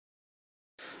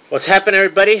What's happening,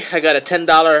 everybody? I got a $10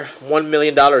 $1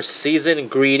 million season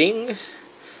greeting.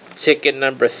 Ticket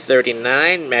number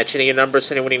 39. Match any of your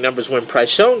numbers. Any winning numbers win prize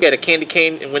shown. Get a candy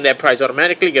cane and win that prize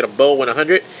automatically. Get a bow, win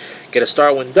 100. Get a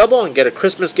star, win double. And get a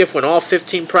Christmas gift, win all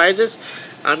 15 prizes.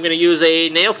 I'm going to use a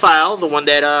nail file, the one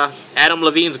that Adam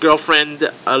Levine's girlfriend,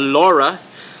 Laura,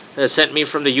 sent me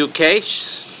from the UK.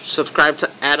 Subscribe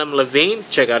to Adam Levine.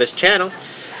 Check out his channel.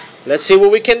 Let's see what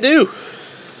we can do.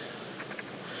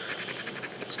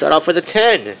 Start off with a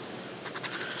 10,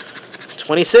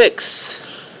 26,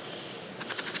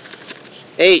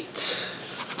 8,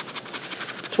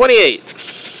 28,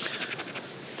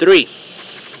 3,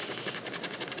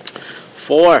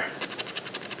 4,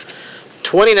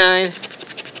 29,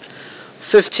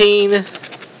 15,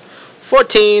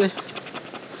 14,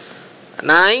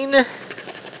 9,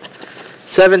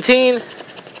 17,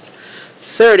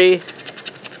 30,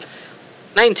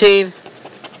 19,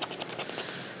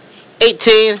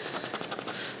 18,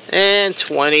 and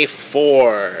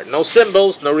 24. No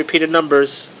symbols, no repeated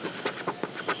numbers.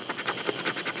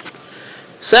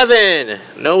 7,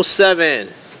 no 7.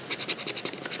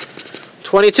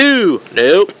 22,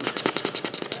 nope.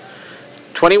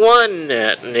 21,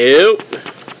 nope.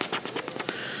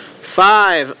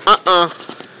 5,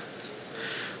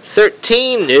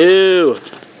 13, no.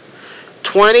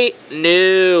 20,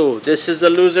 no. This is a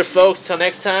loser, folks. Till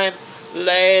next time,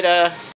 later.